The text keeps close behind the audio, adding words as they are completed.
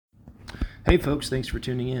Hey folks, thanks for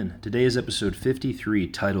tuning in. Today is episode 53,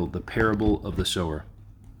 titled The Parable of the Sower.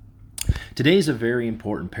 Today is a very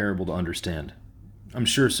important parable to understand. I'm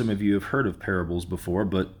sure some of you have heard of parables before,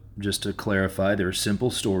 but just to clarify, they're simple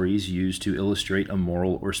stories used to illustrate a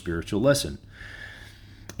moral or spiritual lesson.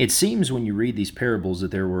 It seems when you read these parables that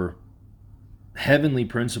there were heavenly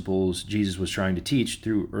principles Jesus was trying to teach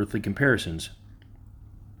through earthly comparisons.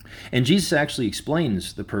 And Jesus actually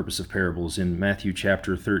explains the purpose of parables in Matthew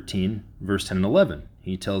chapter 13, verse 10 and 11.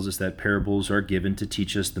 He tells us that parables are given to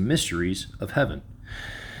teach us the mysteries of heaven.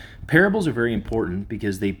 Parables are very important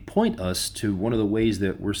because they point us to one of the ways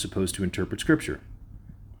that we're supposed to interpret Scripture.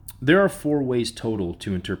 There are 4 ways total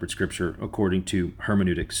to interpret Scripture according to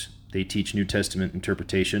hermeneutics. They teach New Testament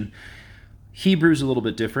interpretation. Hebrew's a little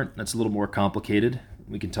bit different. That's a little more complicated.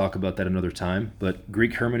 We can talk about that another time. But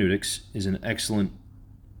Greek hermeneutics is an excellent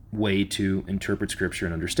way to interpret Scripture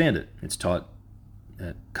and understand it. It's taught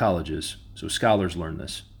at colleges, so scholars learn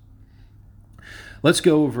this. Let's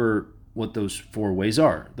go over what those 4 ways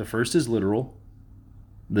are. The first is literal,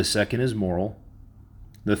 the second is moral,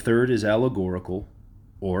 the third is allegorical,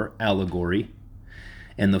 or allegory,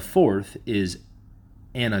 and the fourth is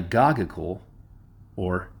anagogical,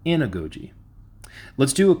 or anagogy.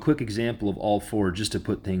 Let's do a quick example of all 4 just to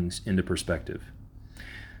put things into perspective.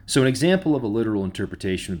 So an example of a literal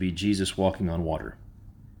interpretation would be Jesus walking on water.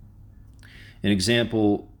 An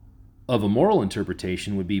example of a moral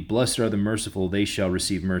interpretation would be, blessed are the merciful, they shall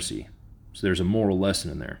receive mercy. So there's a moral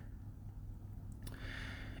lesson in there.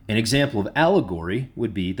 An example of allegory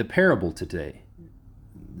would be the parable the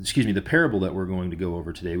parable that we're going to go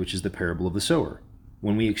over today, which is the parable of the sower.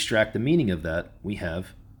 When we extract the meaning of that, we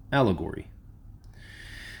have allegory.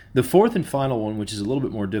 The fourth and final one, which is a little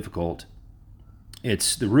bit more difficult,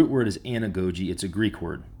 the root word is anagogy. It's a Greek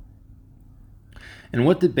word. And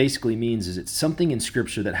what that basically means is it's something in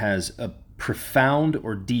Scripture that has a profound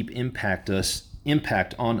or deep impact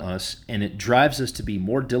on us, and it drives us to be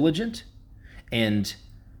more diligent and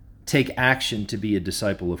take action to be a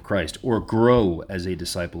disciple of Christ or grow as a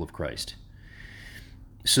disciple of Christ.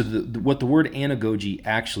 So what the word anagogy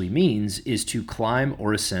actually means is to climb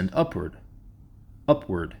or ascend upward.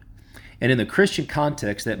 And in the Christian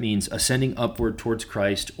context, that means ascending upward towards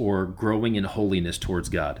Christ or growing in holiness towards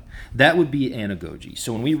God. That would be anagogy.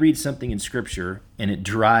 So when we read something in Scripture and it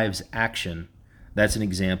drives action, that's an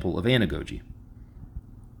example of anagogy.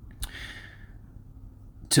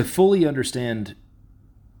 To fully understand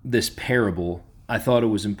this parable, I thought it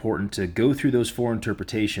was important to go through those 4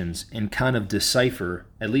 interpretations and kind of decipher,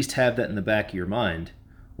 at least have that in the back of your mind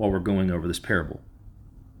while we're going over this parable.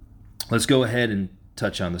 Let's go ahead and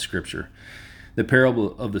touch on the Scripture. The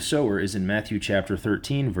parable of the sower is in Matthew chapter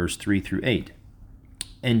 13, verse 3 through 8.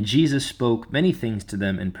 And Jesus spoke many things to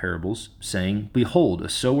them in parables, saying, Behold, a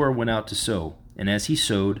sower went out to sow, and as he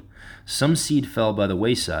sowed, some seed fell by the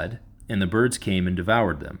wayside, and the birds came and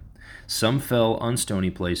devoured them. Some fell on stony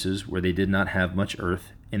places where they did not have much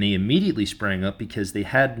earth, and they immediately sprang up because they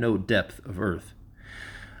had no depth of earth.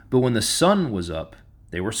 But when the sun was up,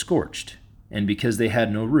 they were scorched, and because they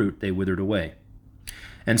had no root, they withered away.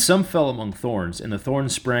 And some fell among thorns, and the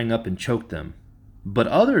thorns sprang up and choked them. But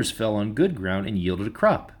others fell on good ground and yielded a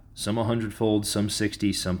crop, some 100fold, some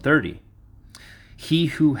 60, some 30. He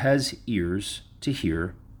who has ears to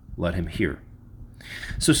hear, let him hear.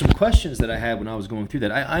 So some questions that I had when I was going through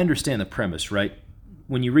that, I understand the premise, right?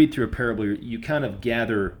 When you read through a parable, you kind of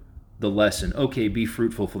gather the lesson, okay, be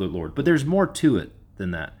fruitful for the Lord. But there's more to it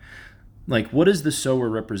than that. Like, what does the sower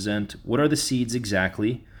represent? What are the seeds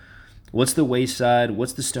exactly? What's the wayside?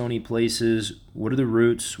 What's the stony places? What are the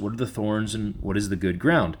roots? What are the thorns? And what is the good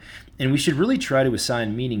ground? And we should really try to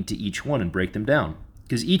assign meaning to each one and break them down,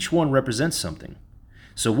 because each one represents something.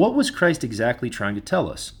 So what was Christ exactly trying to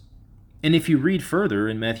tell us? And if you read further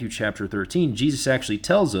in Matthew chapter 13, Jesus actually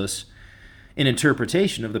tells us an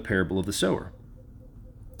interpretation of the parable of the sower.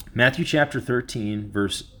 Matthew chapter 13,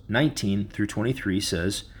 verse 19 through 23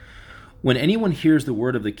 says, When anyone hears the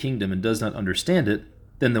word of the kingdom and does not understand it,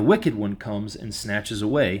 then the wicked one comes and snatches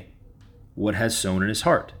away what has sown in his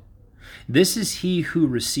heart. This is he who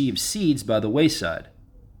receives seeds by the wayside.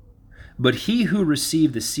 But he who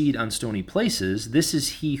received the seed on stony places, this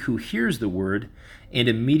is he who hears the word and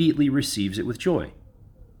immediately receives it with joy.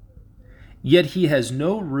 Yet he has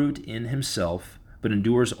no root in himself, but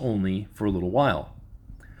endures only for a little while.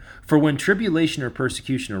 For when tribulation or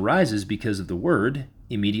persecution arises because of the word,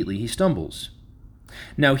 immediately he stumbles.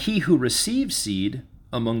 Now he who receives seed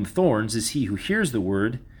among the thorns is he who hears the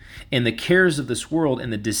word, and the cares of this world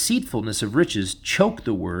and the deceitfulness of riches choke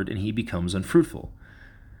the word, and he becomes unfruitful.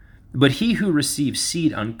 But he who receives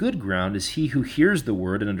seed on good ground is he who hears the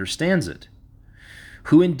word and understands it,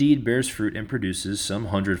 who indeed bears fruit and produces some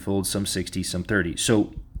hundredfold, some 60, some 30.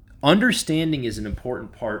 So understanding is an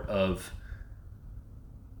important part of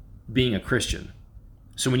being a Christian.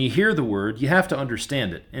 So when you hear the word, you have to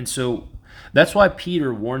understand it. And so that's why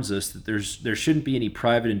Peter warns us that there shouldn't be any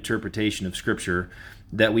private interpretation of Scripture,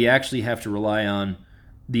 that we actually have to rely on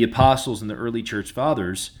the apostles and the early church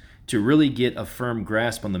fathers to really get a firm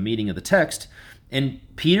grasp on the meaning of the text. And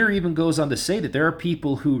Peter even goes on to say that there are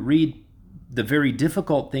people who read the very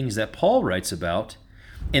difficult things that Paul writes about,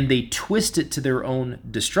 and they twist it to their own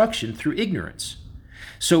destruction through ignorance.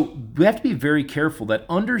 So we have to be very careful that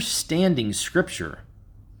understanding Scripture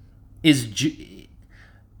it's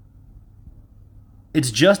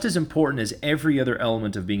just as important as every other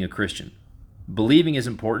element of being a Christian. Believing is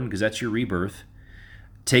important because that's your rebirth.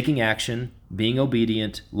 Taking action, being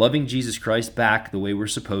obedient, loving Jesus Christ back the way we're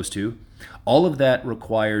supposed to, all of that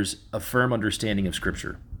requires a firm understanding of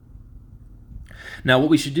Scripture. Now, what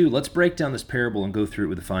we should do, let's break down this parable and go through it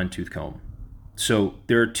with a fine-tooth comb. So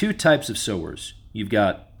there are two types of sowers. You've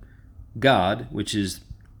got God, which is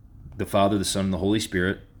the Father, the Son, and the Holy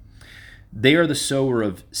Spirit. They are the sower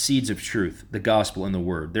of seeds of truth, the gospel and the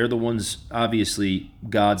word. They're the ones, obviously,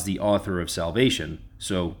 God's the author of salvation.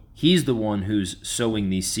 So he's the one who's sowing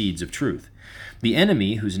these seeds of truth. The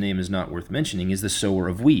enemy, whose name is not worth mentioning, is the sower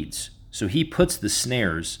of weeds. So he puts the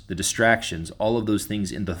snares, the distractions, all of those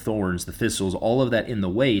things in the thorns, the thistles, all of that in the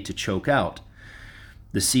way to choke out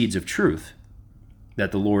the seeds of truth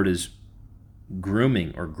that the Lord is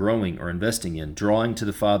grooming or growing or investing in, drawing to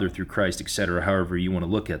the Father through Christ, etc., however you want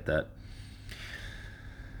to look at that.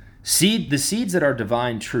 The seeds that are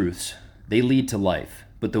divine truths, they lead to life.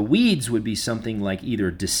 But the weeds would be something like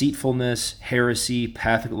either deceitfulness, heresy,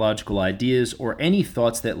 pathological ideas, or any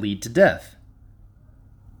thoughts that lead to death.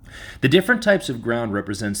 The different types of ground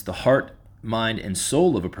represents the heart, mind, and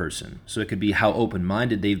soul of a person. So it could be how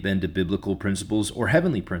open-minded they've been to biblical principles or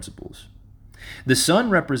heavenly principles. The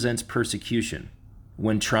sun represents persecution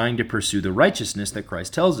when trying to pursue the righteousness that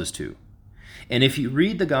Christ tells us to. And if you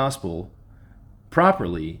read the gospel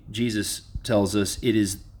properly, Jesus tells us it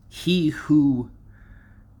is he who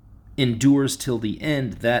endures till the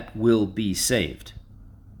end that will be saved.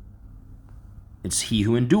 It's he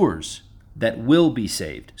who endures that will be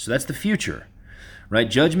saved. So that's the future, right?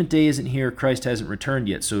 Judgment day isn't here. Christ hasn't returned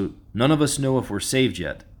yet. So none of us know if we're saved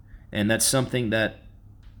yet. And that's something that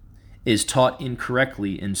is taught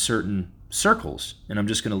incorrectly in certain circles. And I'm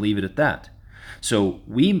just going to leave it at that. So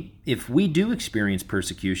if we do experience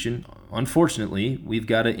persecution, unfortunately, we've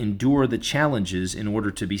got to endure the challenges in order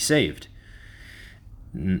to be saved.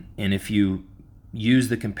 And if you use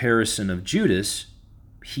the comparison of Judas,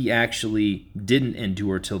 he actually didn't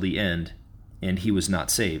endure till the end, and he was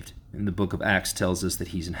not saved. And the book of Acts tells us that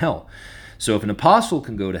he's in hell. So if an apostle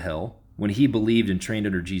can go to hell when he believed and trained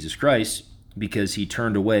under Jesus Christ because he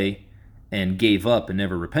turned away and gave up and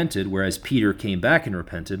never repented, whereas Peter came back and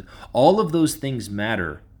repented, all of those things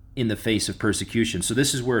matter in the face of persecution. So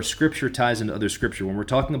this is where Scripture ties into other Scripture. When we're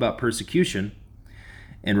talking about persecution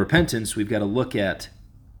and repentance, we've got to look at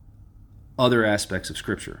other aspects of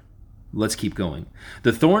Scripture. Let's keep going.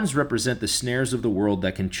 The thorns represent the snares of the world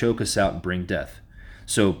that can choke us out and bring death.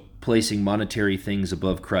 So placing monetary things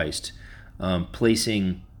above Christ,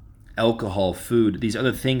 placing alcohol, food, these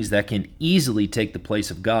other things that can easily take the place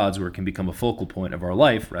of God's, where it can become a focal point of our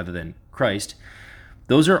life rather than Christ.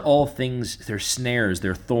 Those are all things, they're snares,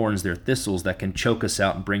 they're thorns, they're thistles that can choke us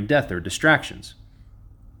out and bring death. They're distractions.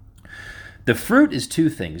 The fruit is two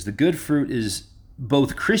things. The good fruit is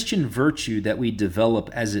both Christian virtue that we develop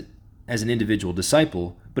as an individual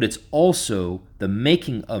disciple, but it's also the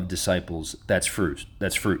making of disciples that's fruit.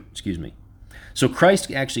 So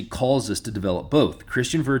Christ actually calls us to develop both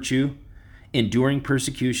Christian virtue, enduring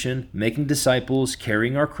persecution, making disciples,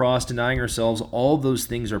 carrying our cross, denying ourselves. All those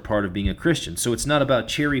things are part of being a Christian. So it's not about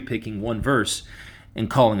cherry picking one verse and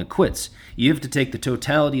calling it quits. You have to take the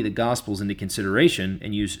totality of the Gospels into consideration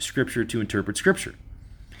and use Scripture to interpret Scripture.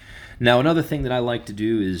 Now, another thing that I like to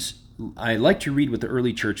do is I like to read what the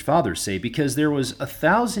early church fathers say, because there was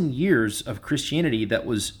 1,000 years of Christianity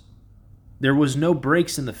there was no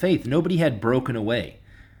breaks in the faith. Nobody had broken away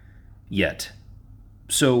yet.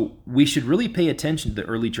 So we should really pay attention to the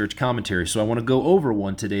early church commentary. So I want to go over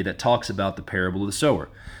one today that talks about the parable of the sower.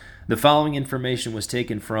 The following information was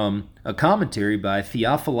taken from a commentary by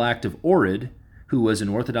Theophylact of Ohrid, who was an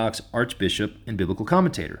Orthodox archbishop and biblical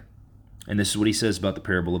commentator. And this is what he says about the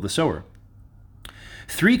parable of the sower.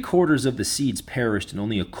 3/4 of the seeds perished, and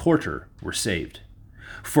only 1/4 were saved.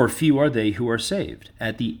 For few are they who are saved.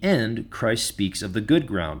 At the end, Christ speaks of the good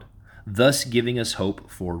ground. thus giving us hope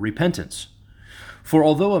for repentance. For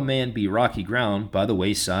although a man be rocky ground by the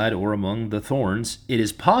wayside or among the thorns, it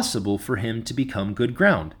is possible for him to become good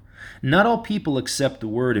ground. Not all people accept the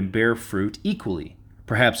word and bear fruit equally.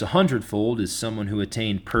 Perhaps 100-fold is someone who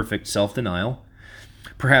attained perfect self-denial.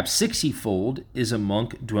 Perhaps 60-fold is a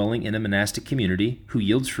monk dwelling in a monastic community who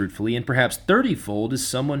yields fruitfully, and perhaps 30-fold is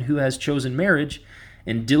someone who has chosen marriage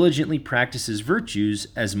and diligently practices virtues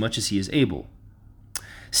as much as he is able.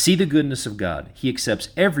 See the goodness of God. He accepts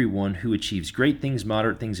everyone who achieves great things,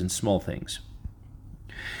 moderate things, and small things.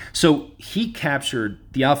 So he captured,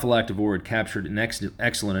 Theophylact of Ord captured an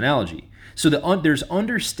excellent analogy. So there's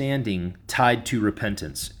understanding tied to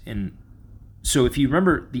repentance. And so if you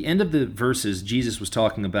remember the end of the verses, Jesus was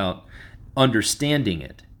talking about understanding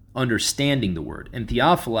it, understanding the word. And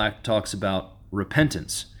Theophylact talks about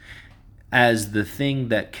repentance as the thing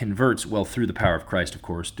that converts, well, through the power of Christ, of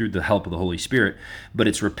course, through the help of the Holy Spirit, but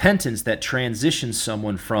it's repentance that transitions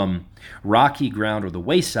someone from rocky ground or the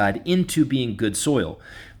wayside into being good soil.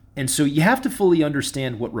 And so you have to fully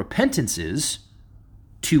understand what repentance is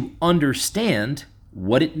to understand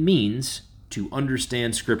what it means to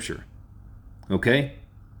understand Scripture. Okay?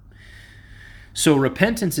 So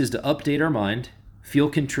repentance is to update our mind, feel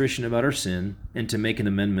contrition about our sin, and to make an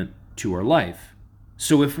amendment to our life.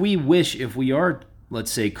 So if we are,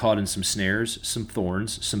 let's say, caught in some snares, some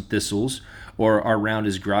thorns, some thistles, or our ground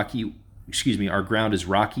is rocky,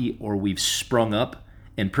 or we've sprung up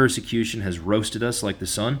and persecution has roasted us like the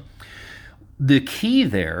sun, the key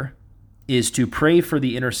there is to pray for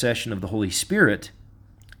the intercession of the Holy Spirit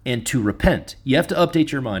and to repent. You have to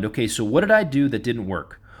update your mind. Okay, so what did I do that didn't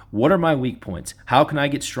work? What are my weak points? How can I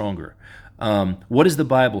get stronger? What does the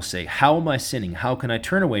Bible say? How am I sinning? How can I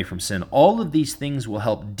turn away from sin? All of these things will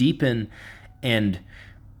help deepen and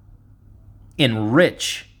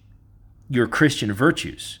enrich your Christian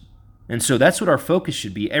virtues. And so that's what our focus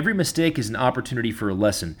should be. Every mistake is an opportunity for a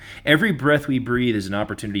lesson. Every breath we breathe is an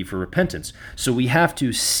opportunity for repentance. So we have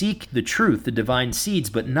to seek the truth, the divine seeds,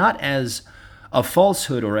 but not as a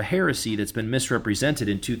falsehood or a heresy that's been misrepresented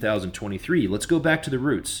in 2023. Let's go back to the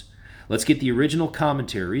roots. Let's get the original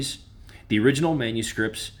commentaries, the original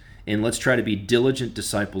manuscripts, and let's try to be diligent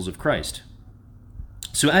disciples of Christ.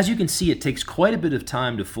 So as you can see, it takes quite a bit of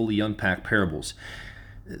time to fully unpack parables.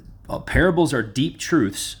 Parables are deep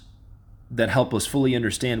truths that help us fully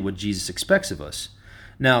understand what Jesus expects of us.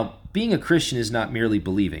 Now, being a Christian is not merely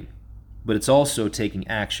believing, but it's also taking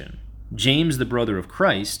action. James, the brother of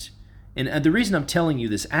Christ, and the reason I'm telling you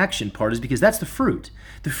this action part is because that's the fruit.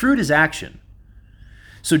 The fruit is action.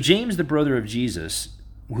 So James, the brother of Jesus,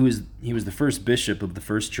 he was the first bishop of the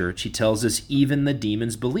first church, he tells us even the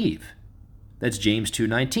demons believe. That's James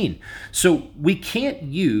 2:19. So we can't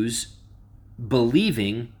use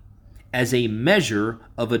believing as a measure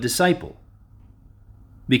of a disciple,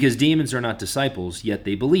 because demons are not disciples, yet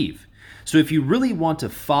they believe. So if you really want to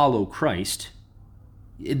follow Christ,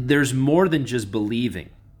 there's more than just believing.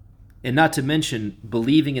 And not to mention,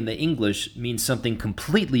 believing in the English means something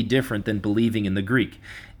completely different than believing in the Greek.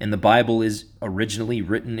 And the Bible is originally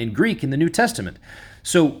written in Greek in the New Testament.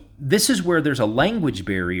 So this is where there's a language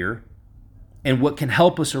barrier, and what can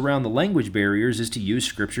help us around the language barriers is to use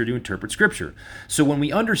Scripture to interpret Scripture. So when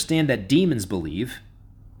we understand that demons believe,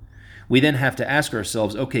 we then have to ask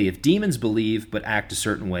ourselves, okay, if demons believe but act a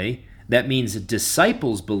certain way, that means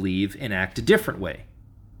disciples believe and act a different way.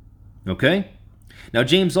 Okay? Now,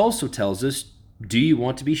 James also tells us, do you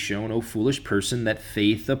want to be shown, O foolish person, that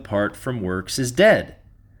faith apart from works is dead?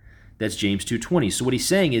 That's James 2:20. So what he's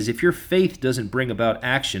saying is, if your faith doesn't bring about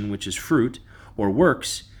action, which is fruit, or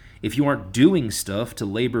works, if you aren't doing stuff to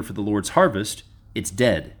labor for the Lord's harvest, it's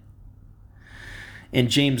dead. And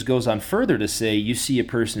James goes on further to say, you see a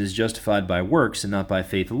person is justified by works and not by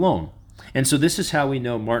faith alone. And so this is how we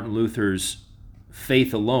know Martin Luther's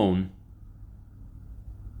faith alone,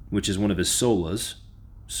 which is one of his solas,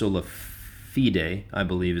 sola fide, I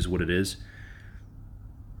believe is what it is.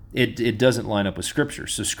 It doesn't line up with Scripture.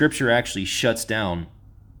 So Scripture actually shuts down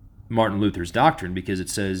Martin Luther's doctrine because it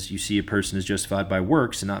says you see a person is justified by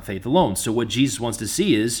works and not faith alone. So what Jesus wants to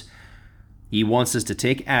see is he wants us to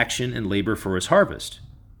take action and labor for his harvest.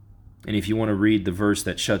 And if you want to read the verse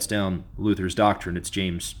that shuts down Luther's doctrine, it's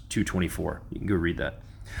James 2:24. You can go read that.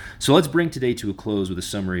 So let's bring today to a close with a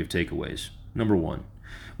summary of takeaways. Number one,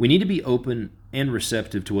 we need to be open and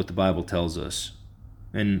receptive to what the Bible tells us.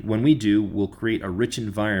 And when we do, we'll create a rich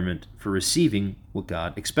environment for receiving what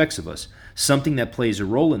God expects of us. Something that plays a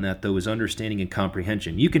role in that, though, is understanding and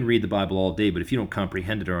comprehension. You can read the Bible all day, but if you don't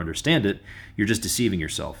comprehend it or understand it, you're just deceiving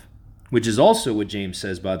yourself. which is also what James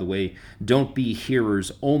says, by the way, don't be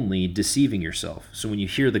hearers only, deceiving yourself. So when you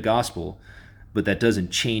hear the gospel, but that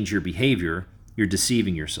doesn't change your behavior, you're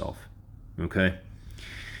deceiving yourself. Okay?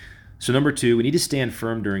 So number 2, we need to stand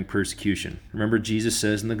firm during persecution. Remember, Jesus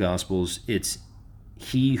says in the Gospels, it's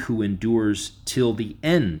he who endures till the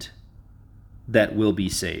end that will be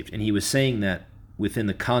saved. And he was saying that within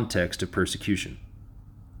the context of persecution.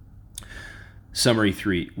 Summary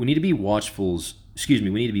 3, we need to be watchful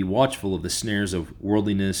of the snares of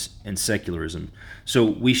worldliness and secularism. So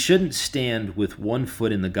we shouldn't stand with one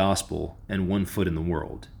foot in the gospel and one foot in the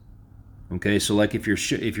world. Okay, so like if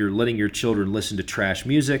you're letting your children listen to trash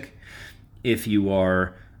music, if you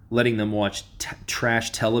are letting them watch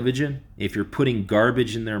trash television, if you're putting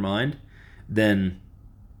garbage in their mind, then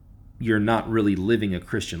you're not really living a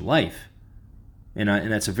Christian life. And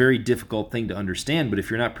that's a very difficult thing to understand, but if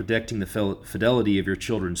you're not protecting the fidelity of your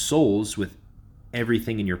children's souls with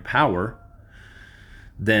everything in your power,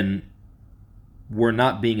 then we're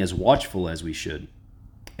not being as watchful as we should.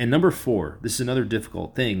 And number 4, this is another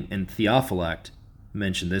difficult thing, and Theophylact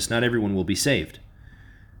mentioned this, not everyone will be saved.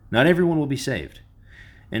 Not everyone will be saved.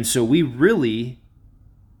 And so we really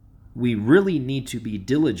need to be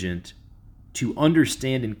diligent to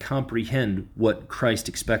understand and comprehend what Christ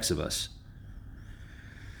expects of us.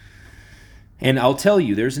 And I'll tell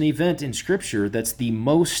you, there's an event in Scripture that's the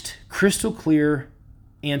most crystal clear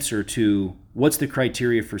answer to what's the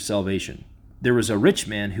criteria for salvation. There was a rich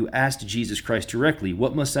man who asked Jesus Christ directly,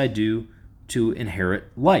 what must I do to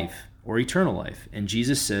inherit life or eternal life? And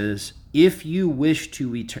Jesus says, if you wish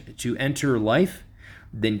to enter life,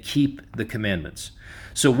 then keep the commandments.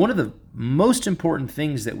 So one of the most important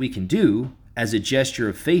things that we can do as a gesture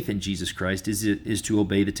of faith in Jesus Christ is to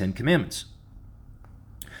obey the 10 commandments.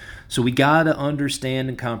 So we got to understand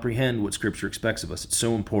and comprehend what Scripture expects of us. It's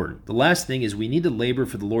so important. The last thing is we need to labor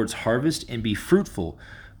for the Lord's harvest and be fruitful,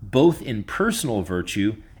 both in personal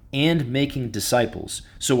virtue and making disciples.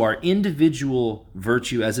 So our individual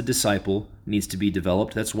virtue as a disciple needs to be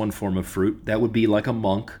developed. That's one form of fruit. That would be like a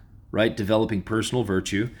monk, right? Developing personal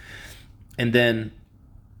virtue. And then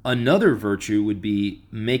another virtue would be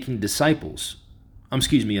making disciples.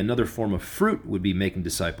 Another form of fruit would be making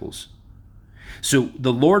disciples. So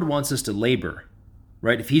the Lord wants us to labor,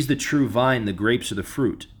 right? If he's the true vine, the grapes are the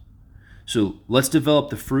fruit. So let's develop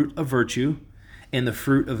the fruit of virtue and the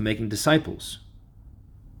fruit of making disciples.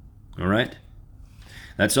 All right?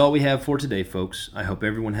 That's all we have for today, folks. I hope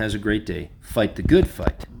everyone has a great day. Fight the good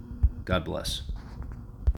fight. God bless.